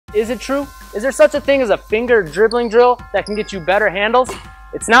Is it true? Is there such a thing as a finger dribbling drill that can get you better handles?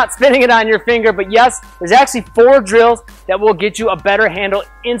 It's not spinning it on your finger, but yes, there's actually 4 drills that will get you a better handle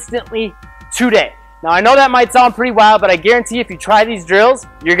instantly today. Now, I know that might sound pretty wild, but I guarantee if you try these drills,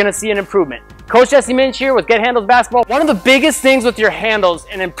 you're going to see an improvement. Coach Jesse Muench here with Get Handles Basketball. One of the biggest things with your handles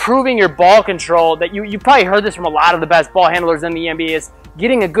and improving your ball control that you probably heard this from a lot of the best ball handlers in the NBA is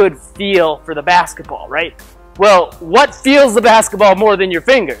getting a good feel for the basketball, right? Well, what feels the basketball more than your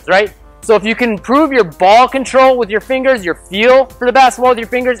fingers, right? So if you can improve your ball control with your fingers, your feel for the basketball with your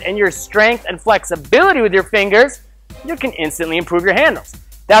fingers, and your strength and flexibility with your fingers, you can instantly improve your handles.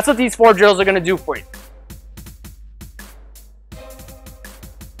 That's what these 4 drills are going to do for you.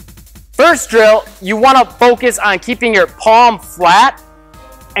 First drill, you want to focus on keeping your palm flat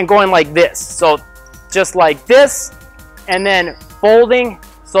and going like this. So just like this, and then folding.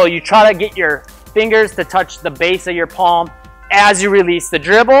 So you try to get your fingers to touch the base of your palm as you release the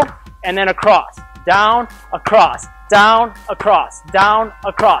dribble, and then across, down, across, down, across, down,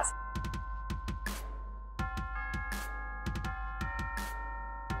 across.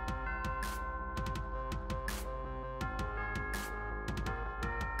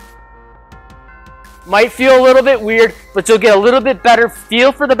 Might feel a little bit weird, but you'll get a little bit better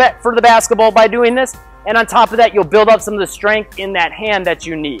feel for the basketball by doing this. And on top of that, you'll build up some of the strength in that hand that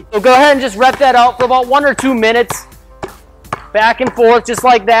you need. So go ahead and just rep that out for about 1 or 2 minutes. Back and forth, just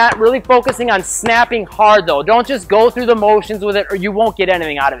like that. Really focusing on snapping hard though. Don't just go through the motions with it or you won't get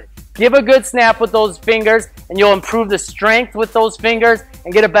anything out of it. Give a good snap with those fingers and you'll improve the strength with those fingers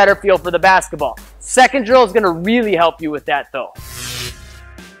and get a better feel for the basketball. Second drill is gonna really help you with that though.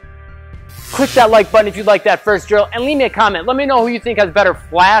 Click that like button if you like that first drill and leave me a comment. Let me know who you think has better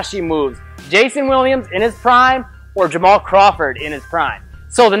flashy moves. Jason Williams in his prime or Jamal Crawford in his prime.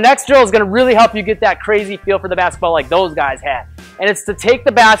 So the next drill is going to really help you get that crazy feel for the basketball like those guys had. And it's to take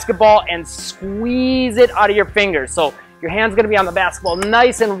the basketball and squeeze it out of your fingers. So your hand's going to be on the basketball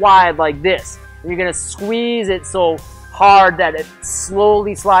nice and wide like this. And you're going to squeeze it so hard that it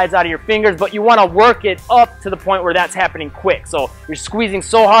slowly slides out of your fingers, but you want to work it up to the point where that's happening quick. So you're squeezing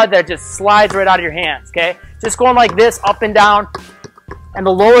so hard that it just slides right out of your hands, okay? Just going like this, up and down. And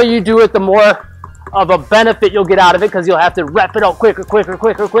the lower you do it, the more of a benefit you'll get out of it because you'll have to rep it out quicker, quicker,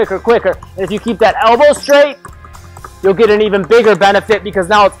 quicker, quicker, quicker. And if you keep that elbow straight, you'll get an even bigger benefit because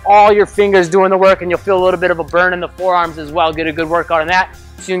now it's all your fingers doing the work and you'll feel a little bit of a burn in the forearms as well. Get a good workout on that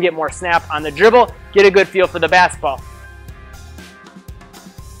so you can get more snap on the dribble, get a good feel for the basketball.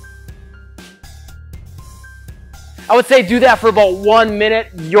 I would say do that for about 1 minute.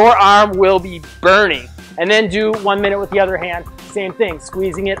 Your arm will be burning. And then do 1 minute with the other hand. Same thing,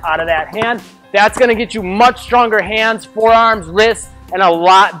 squeezing it out of that hand. That's going to get you much stronger hands, forearms, wrists, and a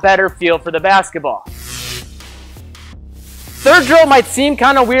lot better feel for the basketball. Third drill might seem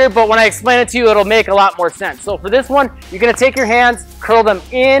kind of weird, but when I explain it to you, it'll make a lot more sense. So for this one, you're going to take your hands, curl them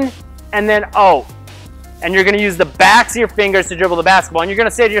in, and then out. And you're going to use the backs of your fingers to dribble the basketball. And you're going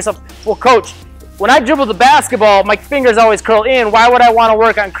to say to yourself, well, coach, when I dribble the basketball, my fingers always curl in. Why would I want to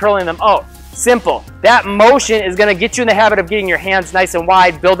work on curling them out? Simple. That motion is going to get you in the habit of getting your hands nice and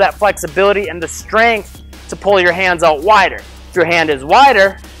wide, build that flexibility and the strength to pull your hands out wider. If your hand is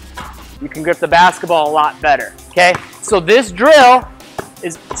wider, you can grip the basketball a lot better, okay? So this drill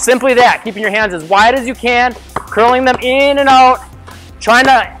is simply that, keeping your hands as wide as you can, curling them in and out, trying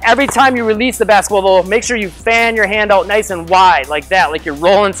to, every time you release the basketball, though, make sure you fan your hand out nice and wide like that, like you're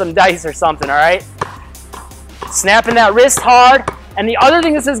rolling some dice or something, all right? Snapping that wrist hard. And the other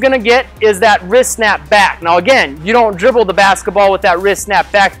thing this is going to get is that wrist snap back. Now again, you don't dribble the basketball with that wrist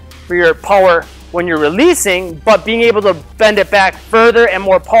snap back for your power when you're releasing, but being able to bend it back further and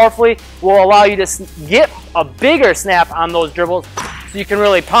more powerfully will allow you to get a bigger snap on those dribbles so you can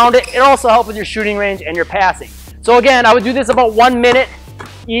really pound it. It also helps with your shooting range and your passing. So again, I would do this about 1 minute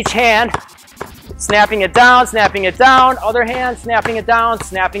each hand, snapping it down, other hand, snapping it down,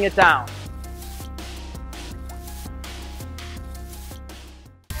 snapping it down.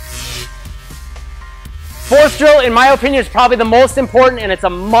 Fourth drill, in my opinion, is probably the most important, and it's a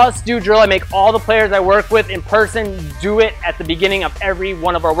must-do drill. I make all the players I work with in person do it at the beginning of every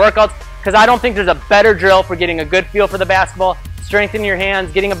one of our workouts because I don't think there's a better drill for getting a good feel for the basketball, strengthening your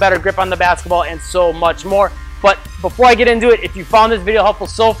hands, getting a better grip on the basketball, and so much more. But before I get into it, if you found this video helpful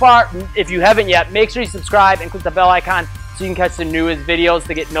so far, if you haven't yet, make sure you subscribe and click the bell icon so you can catch the newest videos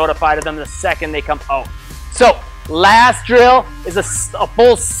to get notified of them the second they come out. So, last drill is a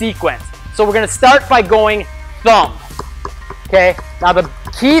full sequence. So we're going to start by going thumb, okay? Now the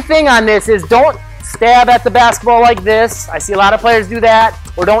key thing on this is don't stab at the basketball like this. I see a lot of players do that.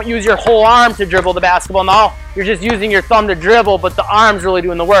 Or don't use your whole arm to dribble the basketball. Now you're just using your thumb to dribble, but the arm's really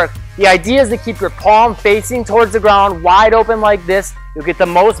doing the work. The idea is to keep your palm facing towards the ground, wide open like this. You'll get the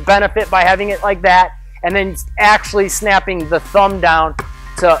most benefit by having it like that, and then actually snapping the thumb down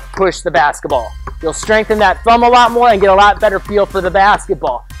to push the basketball. You'll strengthen that thumb a lot more and get a lot better feel for the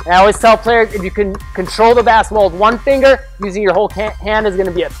basketball. And I always tell players, if you can control the basketball with one finger, using your whole hand is going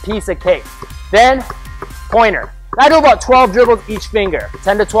to be a piece of cake. Then, pointer. I do about 12 dribbles each finger.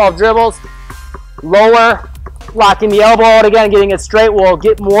 10 to 12 dribbles. Lower, locking the elbow out again, getting it straight will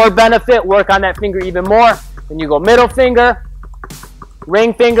get more benefit. Work on that finger even more. Then you go middle finger,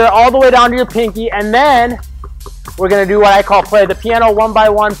 ring finger, all the way down to your pinky, and then we're going to do what I call play the piano one by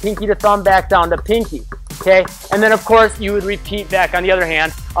one, pinky to thumb, back down to pinky. Okay, and then of course you would repeat back on the other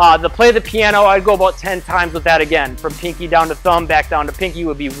hand. The play the piano, I'd go about 10 times with that again. From pinky down to thumb, back down to pinky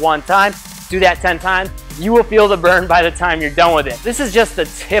would be 1 time. Do that 10 times. You will feel the burn by the time you're done with it. This is just the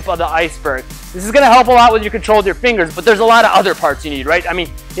tip of the iceberg. This is going to help a lot with your control of your fingers, but there's a lot of other parts you need, right? I mean,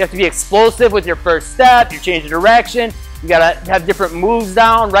 you have to be explosive with your first step, you change the direction, you got to have different moves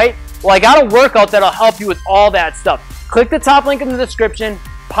down, right? Well, I got a workout that'll help you with all that stuff. Click the top link in the description,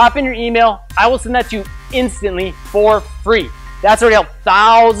 pop in your email. I will send that to you instantly for free. That's already helped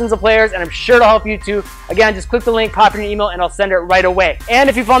thousands of players, and I'm sure it'll help you too. Again, just click the link, pop in your email, and I'll send it right away.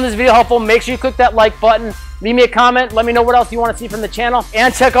 And if you found this video helpful, make sure you click that like button. Leave me a comment. Let me know what else you want to see from the channel.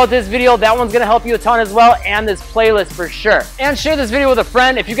 And check out this video. That one's going to help you a ton as well, and this playlist for sure. And share this video with a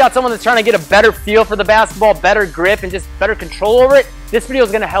friend. If you got someone that's trying to get a better feel for the basketball, better grip, and just better control over it, this video is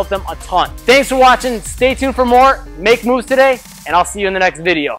going to help them a ton. Thanks for watching. Stay tuned for more. Make moves today, and I'll see you in the next video.